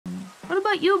What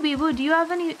about you, Biboo? Do you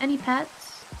have any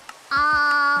pets?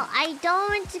 I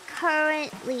don't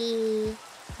currently.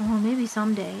 Oh, maybe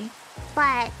someday.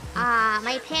 But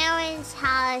my parents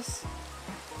has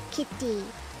kitty, and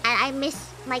I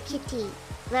miss my kitty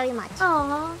very much.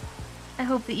 Aww. I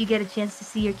hope that you get a chance to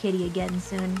see your kitty again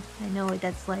soon. I know what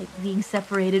that's like, being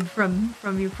separated from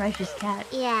your precious cat.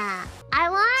 Yeah, I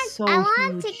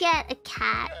want to get a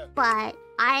cat, but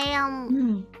I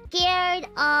am scared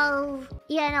of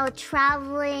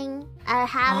traveling,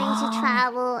 having to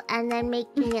travel, and then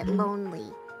making it lonely.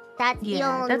 That's the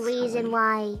only reason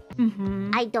why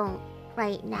I don't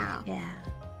right now. Yeah,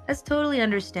 that's totally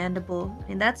understandable. I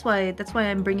mean, that's why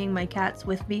I'm bringing my cats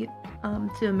with me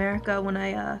to America when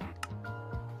I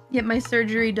get my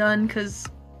surgery done, because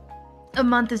a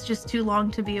month is just too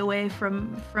long to be away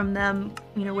from them,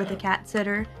 with a cat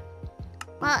sitter.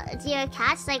 Well, do your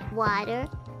cats like water?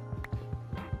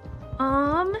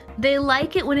 They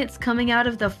like it when it's coming out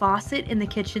of the faucet in the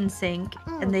kitchen sink,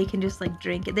 and they can just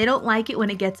drink it. They don't like it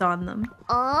when it gets on them.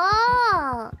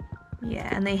 Oh. Yeah,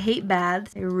 and they hate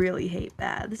baths. They really hate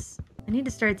baths. I need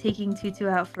to start taking Tutu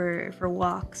out for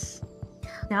walks.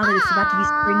 Now that it's about to be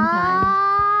springtime.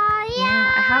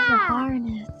 Yeah, I have the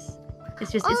harness.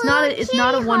 It's just it's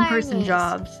not a one-person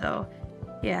job, so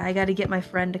yeah, I got to get my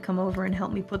friend to come over and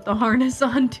help me put the harness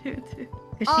on Tutu.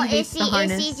 Oh, is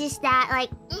she just that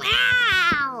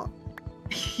meow?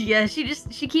 Yeah, she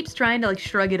keeps trying to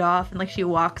shrug it off, and she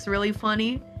walks really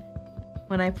funny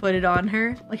when I put it on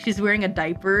her, like she's wearing a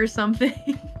diaper or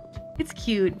something. It's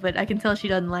cute, but I can tell she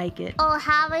doesn't like it. Oh,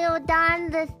 have you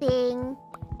done the thing?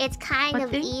 It's kind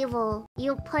of evil.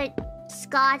 You put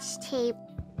Scotch tape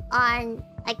on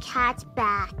a cat's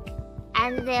back,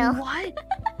 and they'll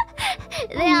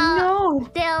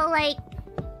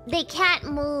they can't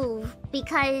move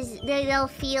because they'll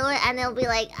feel it and they'll be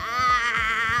like, ah.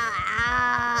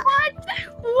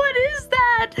 What is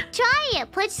that? Try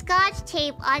it. Put Scotch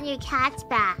tape on your cat's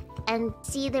back and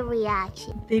see the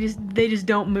reaction. They just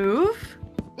don't move?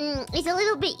 It's a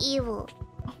little bit evil.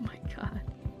 Oh my god.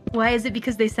 Why is it?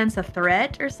 Because they sense a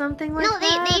threat or something like that?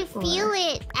 No, they feel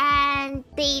it and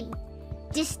they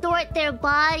distort their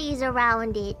bodies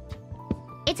around it.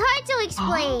 It's hard to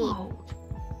explain. Oh.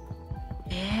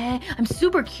 Yeah, I'm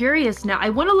super curious now. I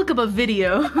want to look up a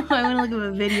video. I want to look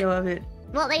up a video of it.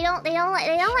 Well, they don't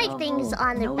like things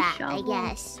on their back, I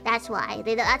guess. That's why.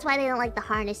 That's why they don't like the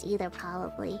harness either,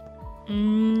 probably.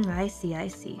 I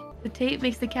see. The tape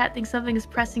makes the cat think something is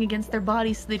pressing against their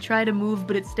body, so they try to move,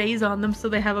 but it stays on them, so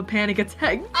they have a panic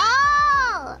attack.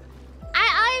 Oh!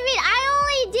 I mean, I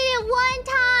only did it one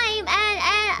time, and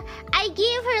I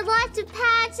gave her lots of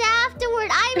pats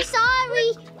afterward. I'm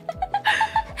sorry.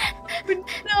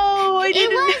 No, I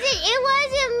didn't. It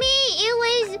wasn't me. It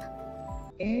was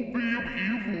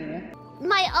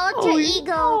my alter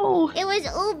ego. No. It was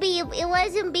Oobib. It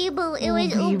wasn't Biboo. It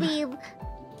was Oobib.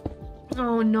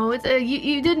 Oh no! It's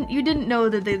you didn't know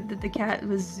that the cat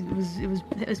was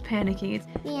panicking.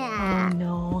 Yeah. Oh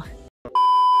no.